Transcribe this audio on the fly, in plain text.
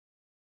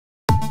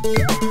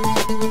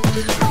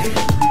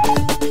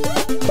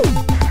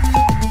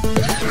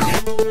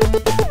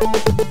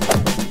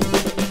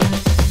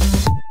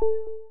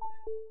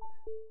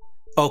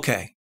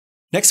Okay,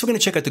 next we're going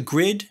to check out the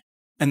grid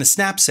and the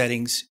snap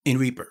settings in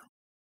REAPER.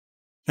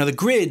 Now the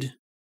grid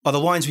are the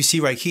lines we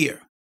see right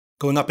here,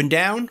 going up and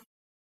down,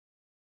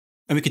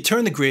 and we can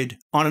turn the grid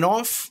on and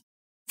off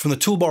from the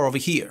toolbar over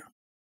here.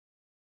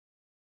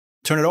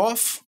 Turn it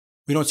off,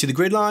 we don't see the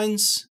grid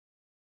lines.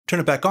 Turn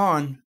it back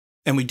on,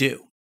 and we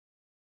do.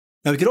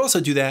 Now we could also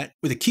do that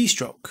with a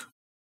keystroke.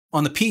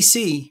 On the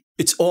PC,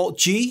 it's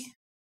Alt-G,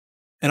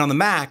 and on the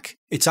Mac,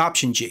 it's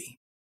Option-G.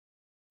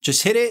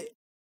 Just hit it,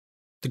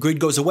 the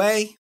grid goes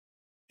away,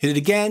 hit it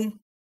again,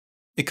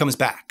 it comes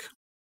back.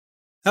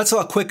 That's a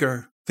lot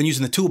quicker than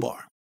using the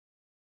toolbar.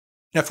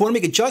 Now if we want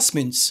to make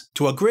adjustments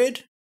to our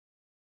grid,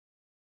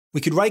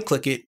 we could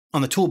right-click it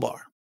on the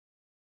toolbar.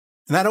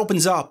 And that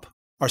opens up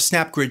our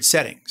Snap Grid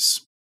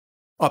settings.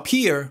 Up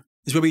here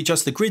is where we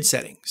adjust the grid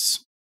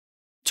settings.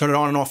 Turn it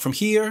on and off from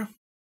here,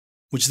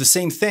 which is the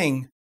same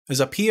thing as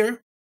up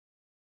here.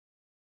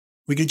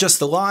 We can adjust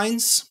the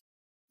lines.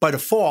 By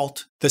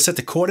default, they're set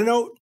to quarter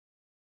note,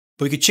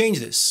 but we could change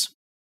this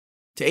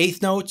to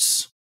eighth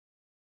notes.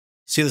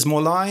 See, there's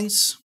more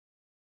lines.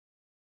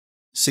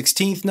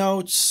 16th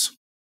notes,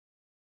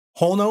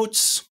 whole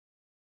notes.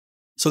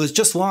 So there's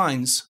just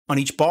lines on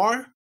each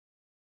bar.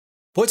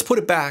 But let's put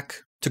it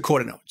back to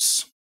quarter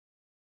notes,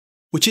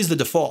 which is the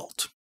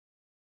default.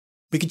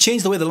 We can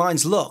change the way the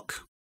lines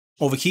look.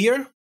 Over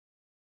here,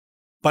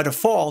 by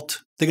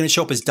default, they're going to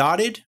show up as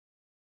dotted,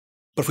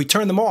 but if we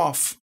turn them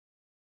off,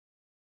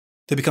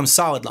 they become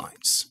solid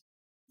lines.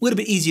 A little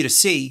bit easier to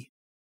see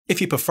if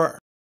you prefer.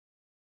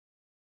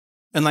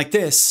 And like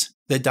this,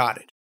 they're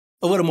dotted,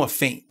 a little more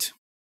faint.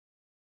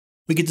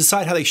 We can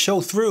decide how they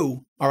show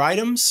through our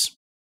items.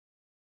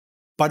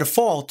 By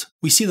default,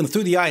 we see them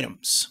through the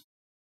items.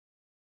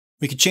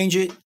 We could change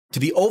it to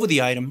be over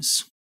the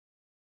items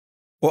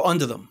or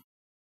under them.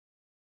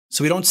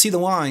 So we don't see the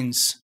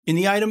lines in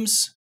the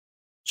items,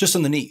 just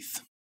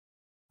underneath.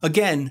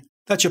 Again,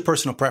 that's your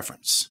personal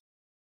preference.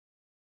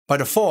 By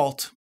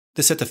default,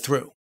 they're set to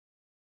through.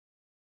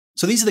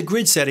 So these are the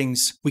grid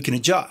settings we can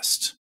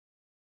adjust.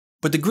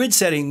 But the grid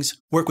settings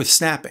work with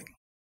snapping.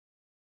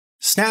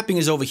 Snapping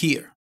is over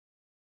here.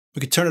 We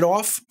could turn it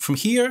off from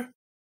here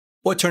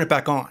or turn it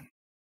back on.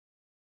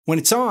 When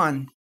it's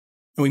on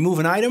and we move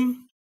an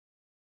item,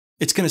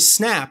 it's going to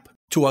snap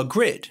to our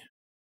grid.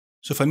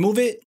 So if I move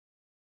it,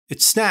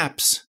 it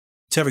snaps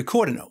to every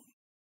quarter note.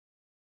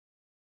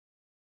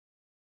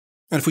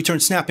 And if we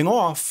turn snapping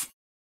off,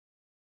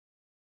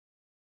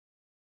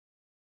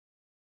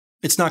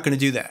 it's not going to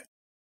do that.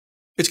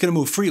 It's going to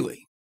move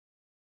freely.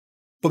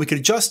 But we could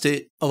adjust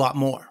it a lot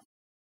more.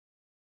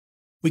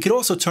 We could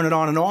also turn it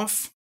on and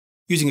off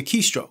using a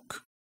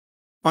keystroke.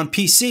 On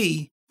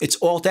PC, it's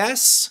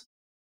Alt-S,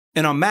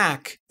 and on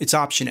Mac, it's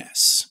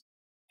Option-S.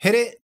 Hit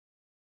it,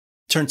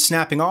 turn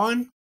snapping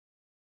on,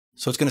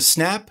 so it's going to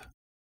snap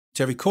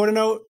to every quarter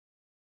note.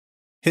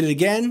 Hit it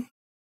again,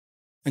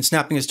 and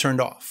snapping is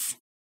turned off.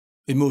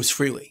 It moves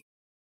freely.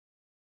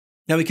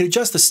 Now we can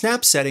adjust the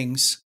snap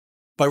settings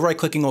by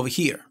right-clicking over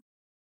here.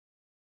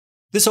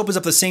 This opens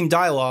up the same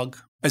dialog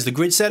as the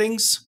grid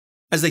settings,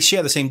 as they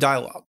share the same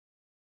dialog.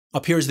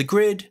 Up here is the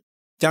grid,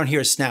 down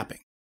here is snapping.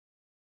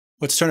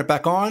 Let's turn it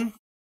back on,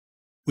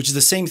 which is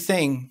the same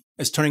thing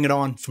as turning it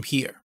on from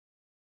here,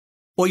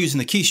 or using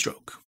the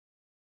keystroke.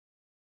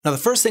 Now the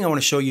first thing I want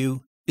to show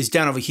you is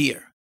down over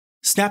here.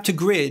 Snap to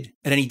grid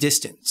at any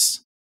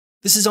distance.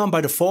 This is on by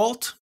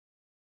default.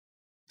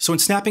 So when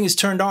snapping is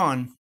turned on,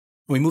 and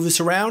we move this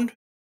around,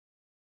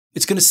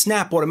 it's going to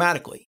snap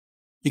automatically.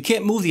 You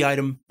can't move the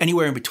item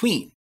anywhere in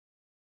between.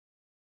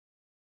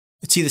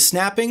 It's either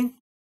snapping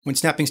when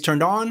snapping is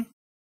turned on,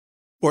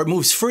 or it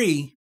moves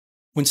free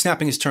when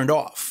snapping is turned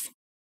off.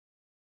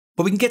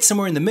 But we can get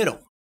somewhere in the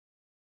middle.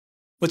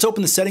 Let's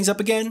open the settings up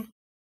again,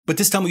 but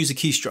this time we use a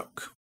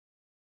keystroke.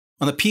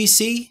 On the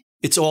PC,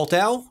 it's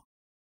Alt-L,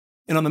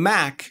 and on the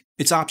Mac,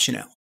 it's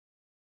Option-L.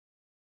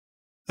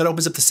 That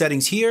opens up the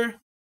settings here.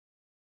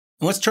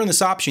 And let's turn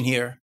this option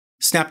here,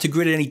 snap to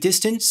grid at any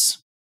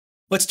distance.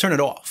 Let's turn it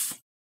off.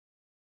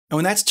 And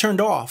when that's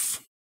turned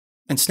off,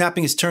 and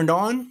snapping is turned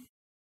on,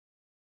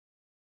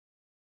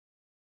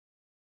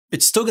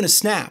 it's still going to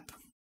snap,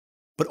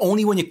 but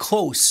only when you're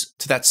close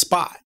to that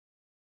spot.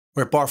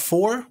 Where at bar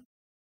 4,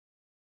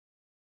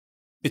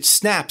 it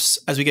snaps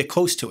as we get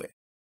close to it.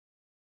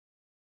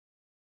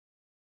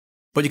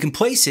 But you can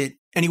place it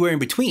anywhere in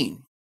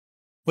between.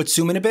 Let's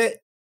zoom in a bit.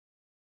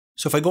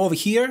 So if I go over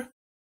here,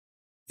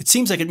 it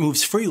seems like it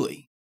moves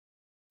freely.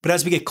 But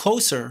as we get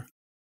closer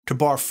to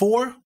bar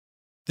 4,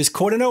 this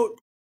quarter note,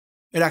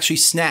 it actually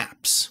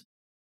snaps.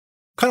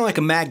 Kind of like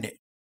a magnet.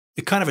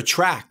 It kind of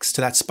attracts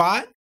to that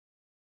spot.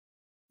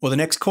 Or the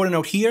next quarter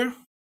note here,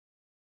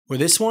 or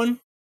this one.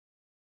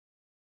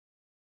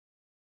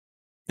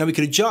 Now we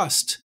could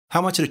adjust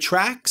how much it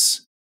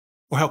attracts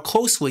or how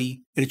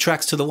closely it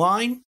attracts to the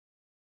line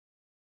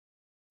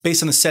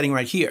based on the setting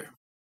right here,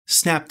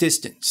 snap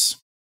distance.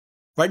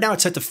 Right now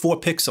it's set to 4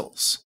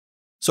 pixels.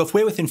 So if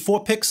we're within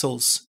 4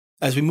 pixels,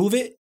 as we move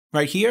it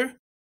right here,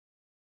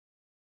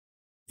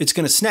 it's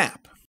going to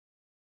snap.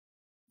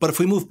 But if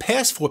we move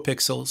past 4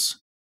 pixels,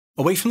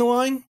 away from the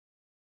line,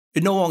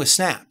 it no longer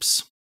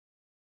snaps.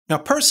 Now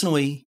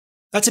personally,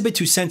 that's a bit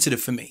too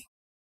sensitive for me.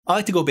 I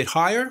like to go a bit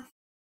higher.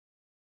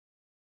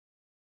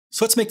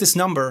 So let's make this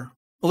number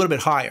a little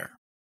bit higher.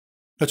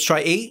 Let's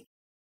try 8.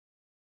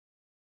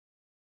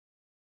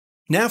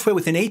 Now if we're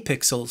within 8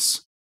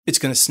 pixels, it's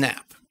going to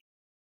snap.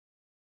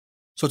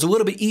 So it's a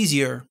little bit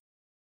easier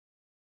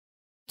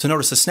to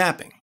notice the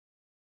snapping.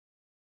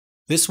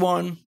 This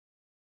one,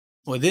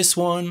 or this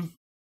one.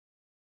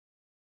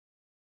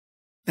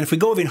 And if we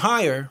go even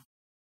higher,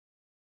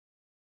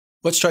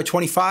 let's try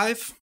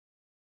 25.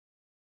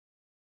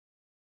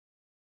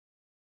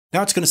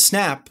 Now it's going to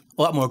snap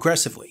a lot more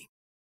aggressively.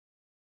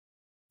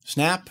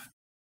 Snap.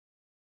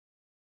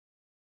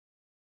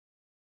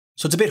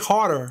 So it's a bit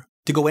harder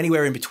to go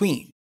anywhere in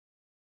between.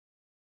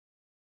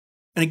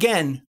 And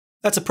again,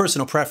 that's a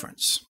personal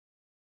preference.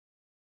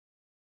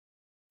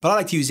 But I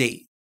like to use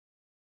 8.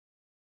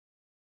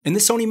 And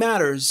this only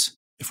matters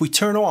if we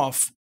turn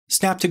off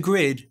snap to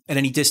grid at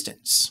any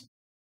distance.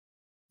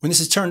 When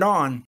this is turned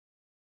on,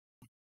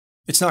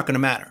 it's not going to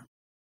matter.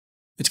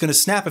 It's going to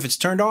snap if it's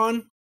turned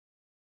on,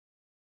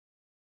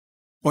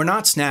 or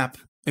not snap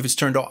if it's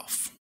turned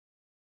off.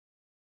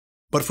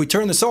 But if we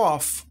turn this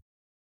off,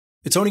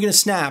 it's only going to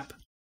snap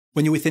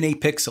when you're within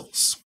 8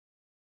 pixels.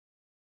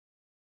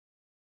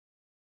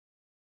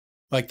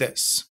 Like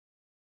this.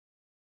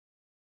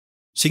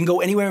 So you can go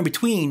anywhere in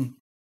between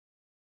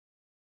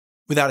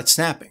without it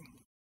snapping.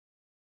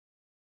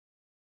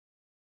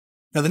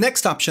 Now the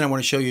next option I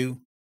want to show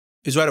you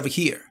is right over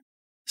here.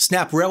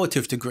 Snap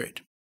relative to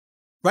grid.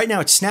 Right now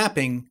it's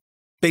snapping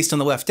based on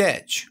the left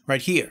edge,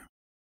 right here.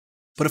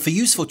 But if a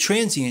useful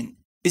transient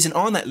isn't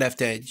on that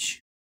left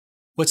edge,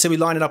 let's say we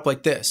line it up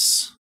like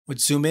this.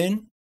 Let's zoom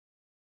in.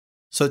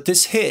 So that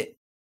this hit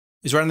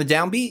is right on the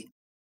downbeat.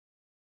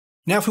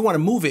 Now if we want to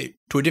move it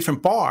to a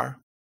different bar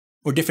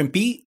or different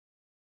beat,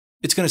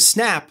 it's going to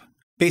snap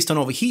based on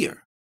over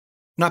here,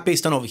 not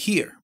based on over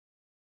here.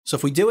 So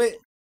if we do it,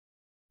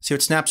 see how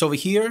it snaps over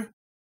here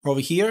or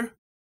over here?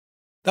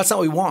 That's not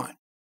what we want.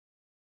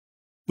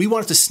 We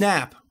want it to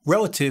snap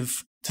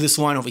relative to this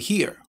line over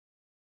here,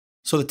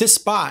 so that this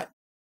spot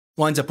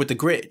lines up with the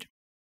grid.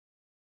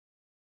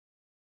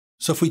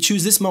 So if we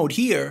choose this mode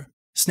here,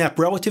 snap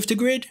relative to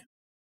grid,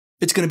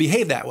 it's going to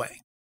behave that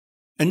way.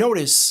 And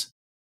notice,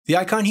 the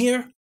icon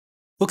here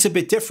looks a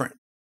bit different,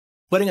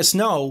 letting us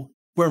know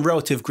we're in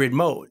relative grid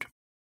mode.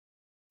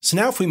 So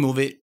now if we move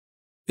it,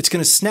 it's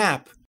going to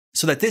snap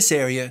so that this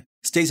area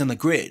stays on the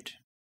grid.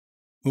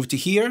 Move to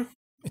here,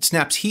 it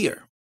snaps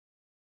here,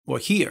 or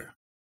here.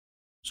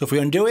 So if we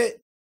undo it,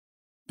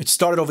 it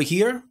started over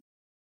here,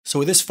 so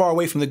we're this far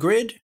away from the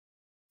grid,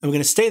 and we're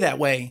going to stay that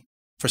way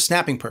for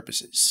snapping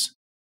purposes.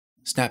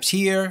 Snaps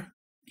here,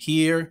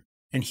 here,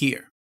 and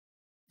here.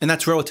 And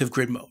that's relative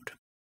grid mode.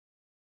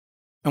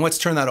 And let's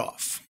turn that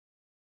off.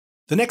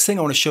 The next thing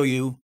I want to show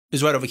you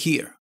is right over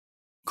here.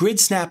 Grid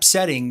snap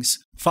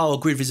settings follow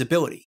grid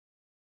visibility.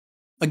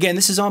 Again,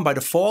 this is on by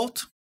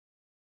default.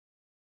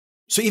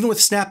 So even with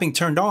snapping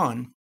turned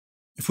on,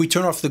 if we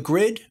turn off the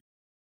grid,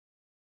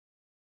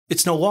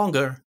 it's no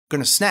longer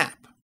going to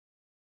snap.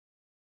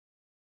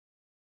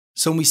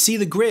 So when we see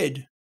the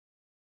grid,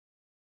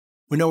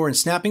 we know we're in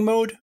snapping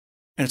mode,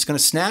 and it's going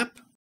to snap.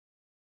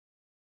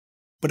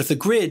 But if the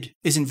grid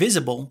isn't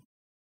visible,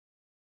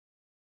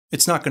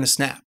 it's not going to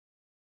snap.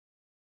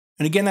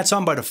 And again, that's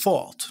on by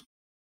default.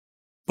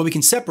 But we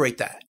can separate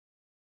that.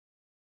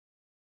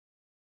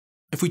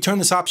 If we turn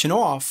this option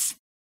off,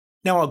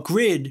 now our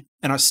grid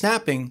and our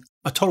snapping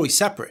are totally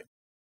separate.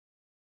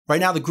 Right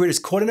now the grid is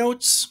quarter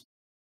notes.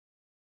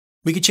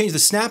 We could change the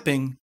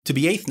snapping to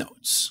be eighth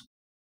notes.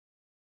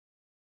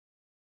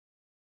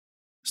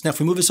 So now if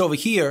we move this over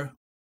here,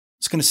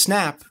 it's going to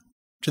snap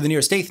to the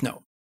nearest eighth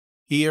note.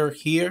 Here,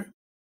 here.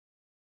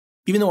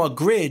 Even though our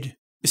grid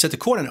is set to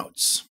quarter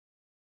notes.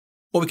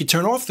 Or we could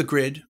turn off the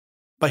grid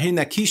by hitting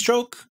that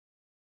keystroke,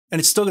 and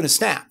it's still going to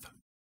snap.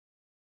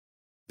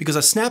 Because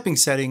our snapping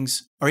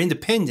settings are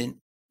independent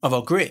of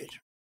our grid.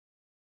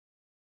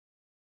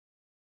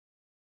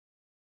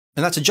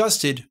 And that's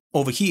adjusted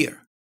over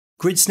here.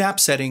 Grid snap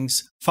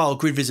settings follow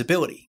grid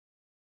visibility.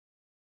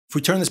 If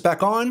we turn this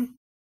back on,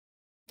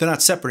 they're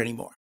not separate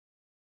anymore.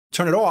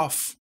 Turn it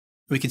off,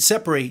 we can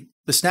separate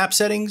the snap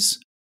settings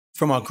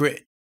from our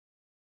grid.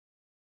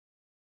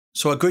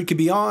 So our grid could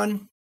be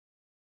on,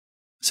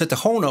 set to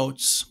whole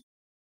notes,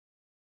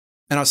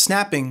 and our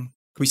snapping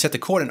could be set to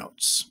quarter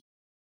notes.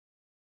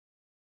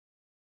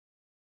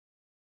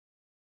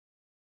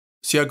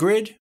 See, our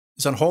grid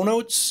is on whole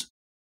notes,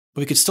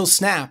 but we could still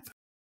snap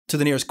to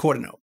the nearest quarter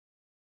note.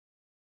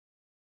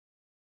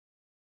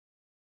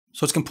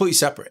 So it's completely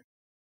separate.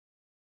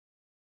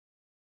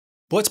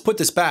 But let's put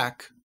this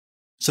back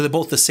so they're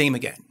both the same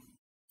again.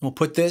 And we'll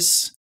put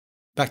this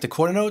back to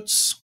quarter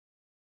notes.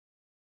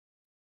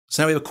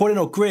 So now we have a quarter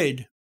note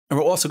grid, and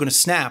we're also going to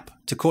snap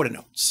to quarter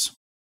notes.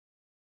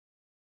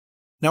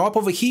 Now up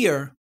over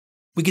here,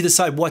 we can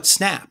decide what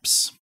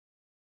snaps.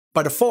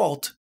 By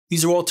default,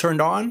 these are all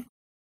turned on,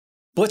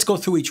 but let's go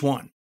through each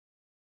one.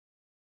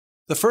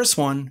 The first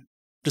one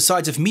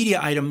decides if media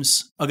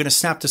items are going to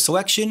snap to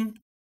selection,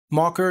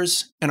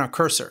 markers, and our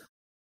cursor.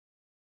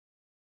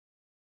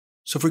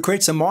 So if we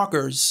create some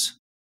markers,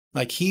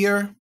 like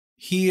here,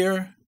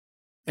 here,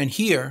 and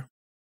here,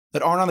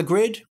 that aren't on the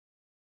grid,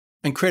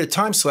 and create a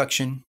time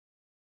selection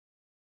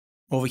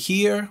over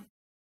here,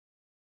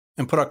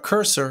 and put our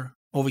cursor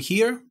over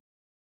here,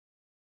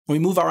 when we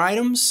move our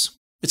items,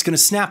 it's going to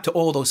snap to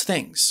all those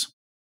things.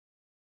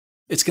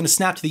 It's going to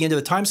snap to the end of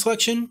the time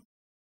selection,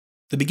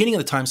 the beginning of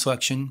the time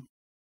selection,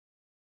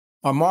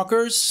 our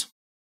markers,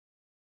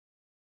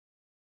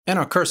 and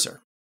our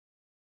cursor.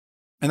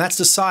 And that's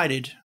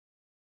decided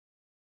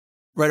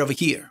right over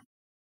here.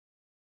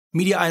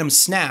 Media items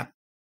snap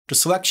to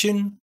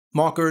selection,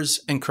 markers,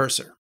 and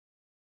cursor.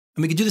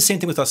 And we can do the same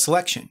thing with our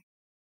selection.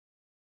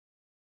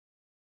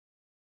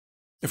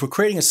 If we're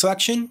creating a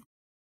selection,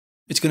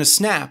 it's going to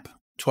snap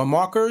to our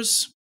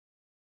markers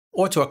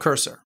or to our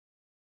cursor.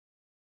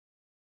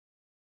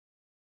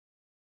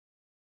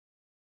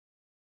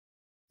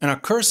 And our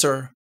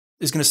cursor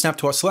is going to snap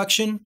to our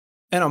selection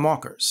and our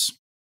markers.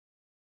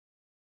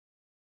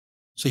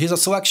 So here's our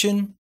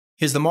selection,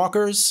 here's the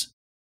markers.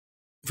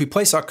 If we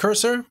place our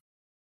cursor,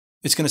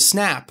 it's going to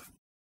snap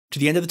to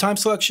the end of the time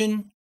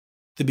selection,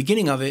 the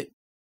beginning of it,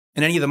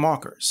 and any of the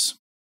markers.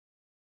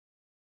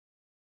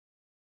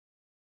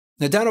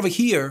 Now down over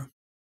here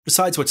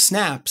decides what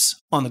snaps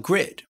on the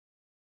grid.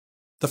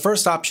 The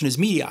first option is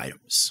media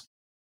items.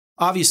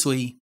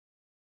 Obviously,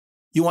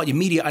 you want your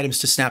media items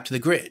to snap to the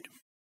grid,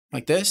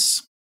 like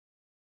this,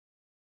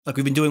 like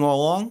we've been doing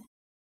all along.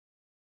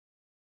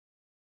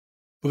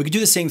 But we could do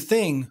the same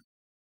thing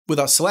with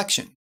our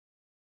selection.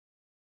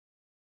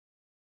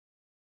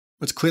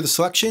 Let's clear the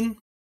selection.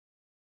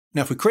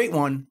 Now if we create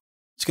one,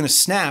 it's going to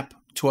snap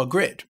to our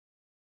grid.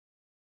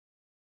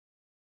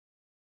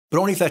 But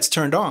only if that's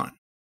turned on.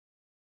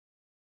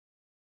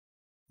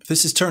 If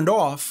this is turned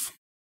off,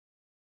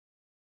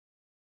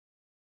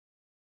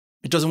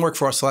 it doesn't work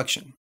for our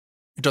selection.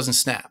 It doesn't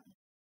snap.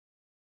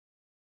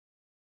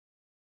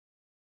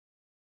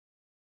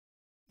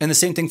 And the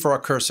same thing for our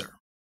cursor.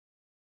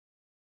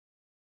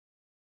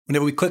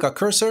 Whenever we click our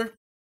cursor,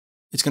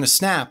 it's going to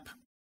snap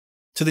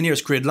to the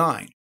nearest grid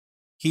line.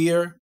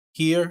 Here,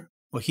 here,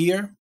 or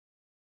here.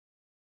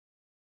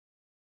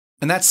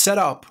 And that's set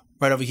up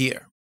right over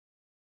here.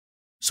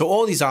 So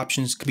all these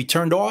options could be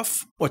turned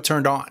off or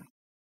turned on,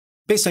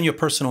 based on your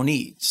personal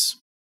needs.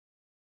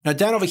 Now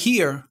down over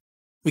here,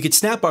 we could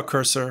snap our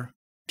cursor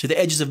to the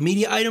edges of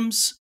media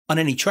items on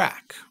any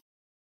track.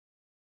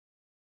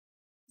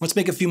 Let's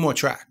make a few more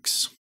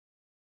tracks.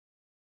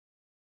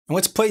 And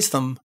let's place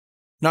them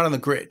not on the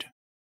grid,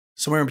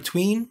 somewhere in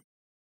between.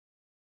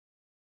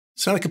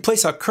 So now we can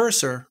place our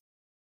cursor,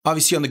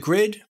 obviously on the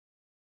grid.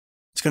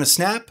 It's going to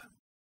snap,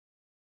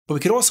 but we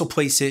could also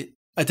place it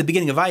at the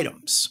beginning of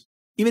items,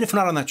 even if we're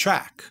not on that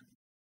track.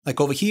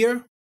 Like over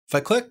here, if I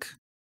click,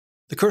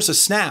 the cursor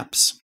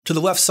snaps to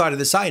the left side of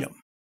this item,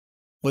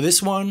 or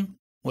this one,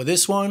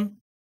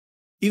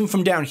 even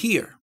from down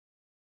here.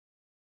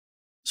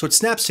 So it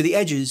snaps to the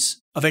edges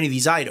of any of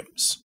these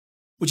items,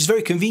 which is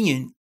very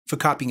convenient for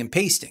copying and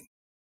pasting.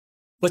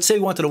 Let's say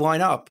we wanted to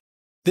line up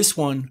this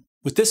one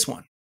with this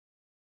one.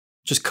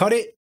 Just cut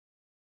it,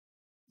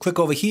 click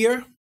over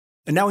here,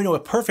 and now we know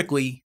it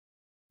perfectly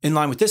in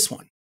line with this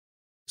one.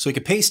 So we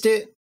can paste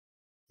it,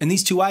 and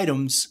these two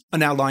items are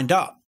now lined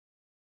up.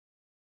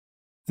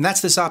 And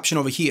that's this option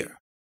over here.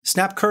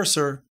 Snap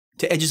cursor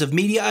to edges of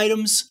media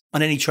items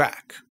on any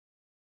track.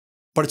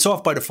 But it's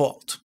off by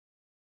default.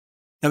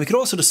 Now we could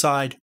also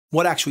decide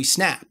what actually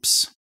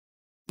snaps.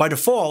 By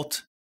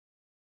default,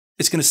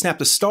 it's going to snap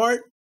the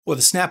start or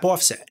the snap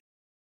offset.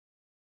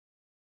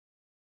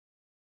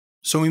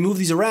 So when we move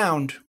these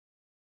around,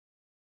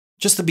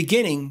 just the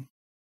beginning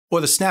or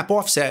the snap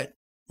offset,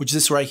 which is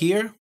this right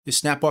here, this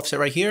snap offset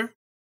right here,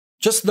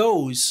 just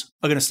those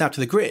are going to snap to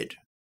the grid.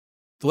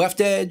 The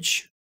left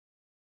edge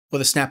or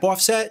the snap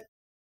offset,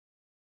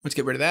 let's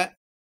get rid of that.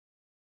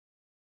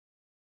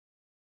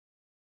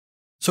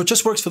 So it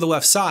just works for the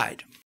left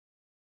side.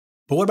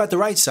 But what about the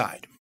right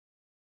side?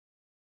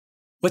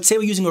 Let's say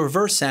we're using a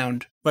reverse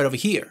sound right over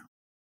here.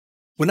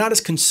 We're not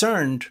as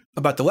concerned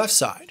about the left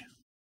side.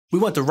 We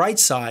want the right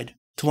side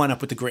to line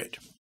up with the grid.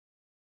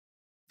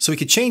 So we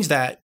could change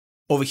that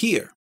over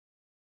here.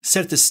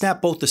 Set it to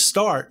snap both the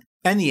start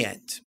and the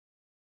end.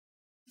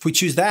 If we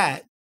choose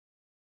that,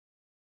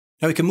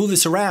 now we can move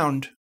this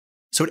around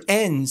so it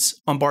ends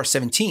on bar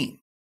 17.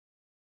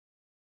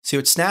 See how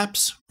it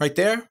snaps right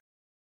there?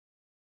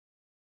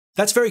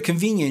 That's very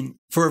convenient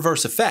for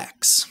reverse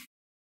effects.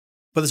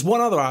 But there's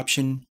one other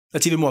option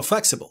that's even more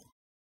flexible.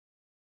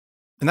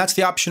 And that's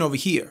the option over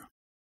here.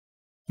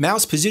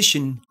 Mouse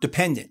position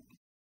dependent.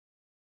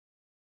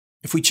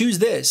 If we choose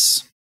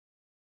this,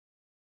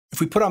 if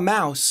we put our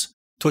mouse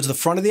towards the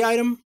front of the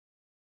item,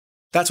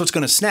 that's what's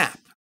going to snap.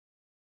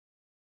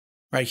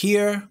 Right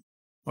here,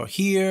 or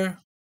here,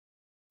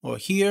 or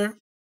here.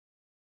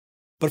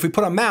 But if we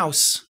put our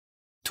mouse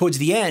towards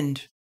the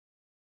end,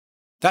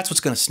 that's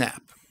what's going to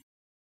snap.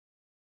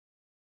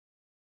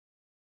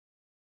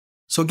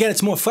 So again,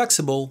 it's more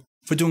flexible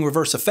for doing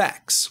reverse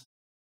effects,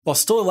 while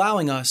still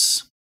allowing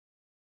us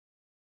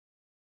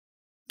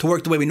to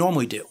work the way we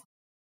normally do.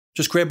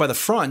 Just grab by the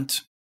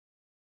front,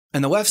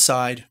 and the left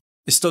side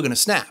is still going to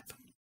snap.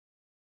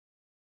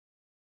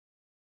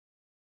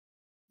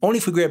 Only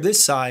if we grab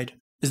this side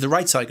is the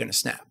right side going to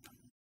snap.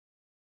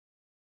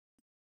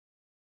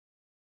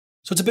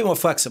 So it's a bit more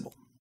flexible.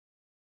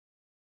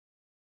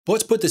 But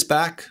let's put this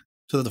back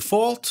to the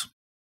default.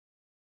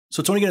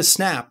 So it's only going to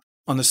snap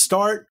on the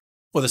start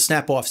or the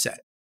snap offset.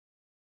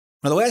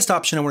 Now the last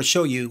option I want to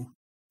show you,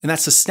 and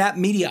that's to snap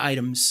media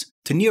items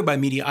to nearby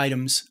media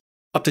items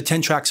up to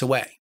 10 tracks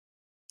away.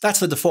 That's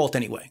the default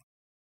anyway.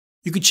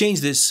 You could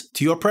change this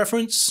to your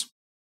preference,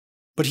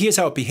 but here's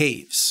how it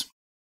behaves.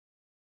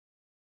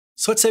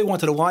 So let's say we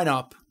wanted to line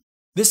up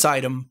this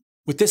item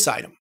with this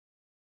item.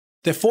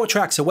 They're 4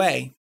 tracks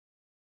away,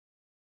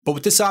 but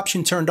with this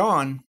option turned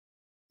on,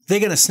 they're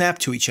going to snap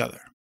to each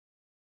other.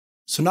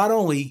 So not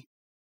only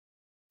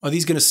are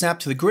these going to snap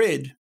to the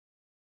grid,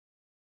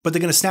 but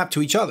they're going to snap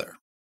to each other.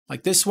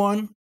 Like this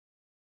one.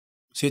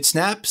 See, it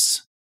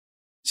snaps.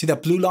 See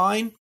that blue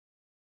line?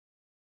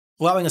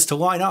 Allowing us to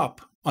line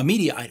up our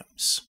media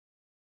items.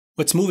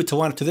 Let's move it to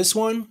line up to this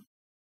one,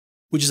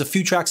 which is a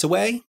few tracks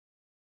away,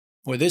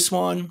 or this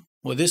one,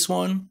 or this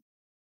one.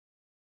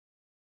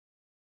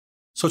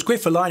 So it's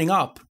great for lining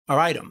up our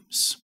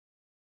items.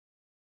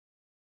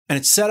 And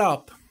it's set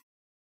up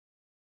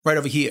right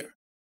over here.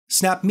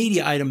 Snap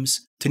media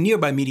items to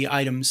nearby media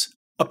items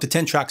up to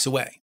 10 tracks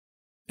away.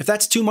 If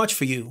that's too much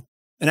for you,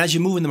 and as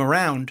you're moving them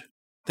around,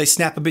 they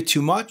snap a bit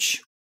too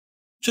much,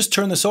 just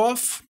turn this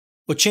off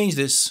or change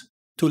this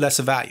to a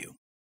lesser value.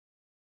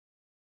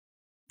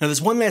 Now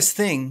there's one last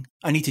thing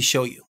I need to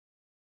show you,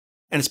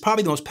 and it's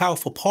probably the most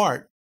powerful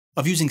part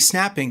of using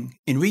snapping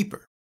in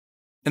Reaper,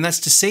 and that's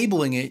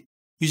disabling it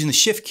using the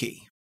Shift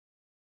key.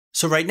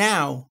 So right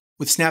now,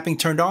 with snapping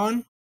turned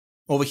on,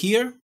 over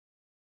here,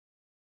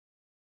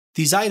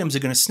 these items are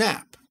going to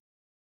snap,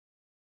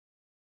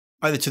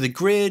 either to the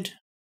grid,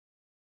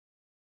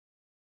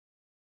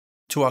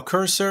 to our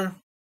cursor,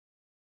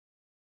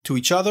 to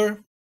each other,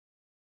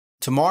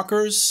 to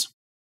markers.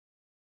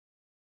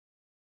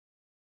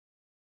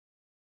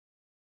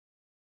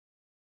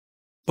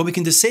 But we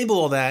can disable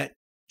all that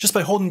just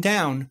by holding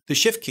down the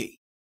Shift key.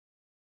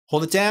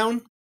 Hold it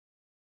down,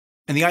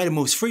 and the item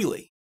moves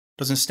freely.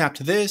 Doesn't snap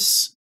to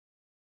this,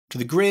 to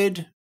the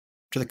grid,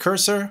 to the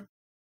cursor,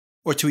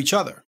 or to each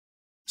other.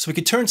 So we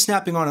could turn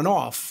snapping on and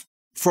off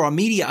for our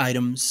media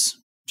items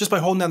just by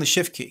holding down the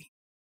Shift key.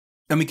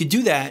 And we could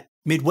do that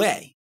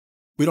midway.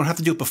 We don't have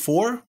to do it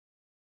before.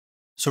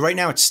 So right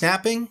now it's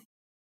snapping.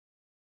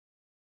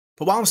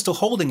 But while I'm still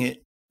holding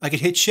it, I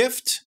could hit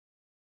Shift,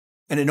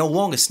 and it no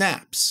longer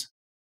snaps.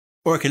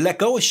 Or I could let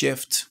go of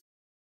Shift,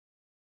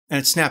 and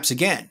it snaps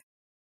again.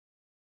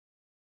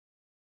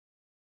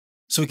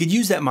 So we could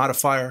use that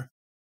modifier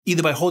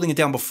either by holding it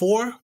down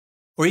before,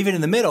 or even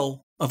in the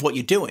middle of what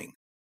you're doing.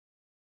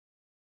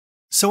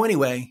 So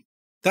anyway,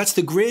 that's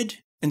the grid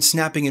and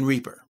snapping in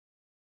Reaper.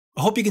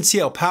 I hope you can see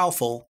how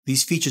powerful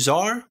these features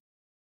are, and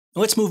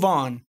let's move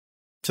on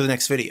to the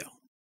next video.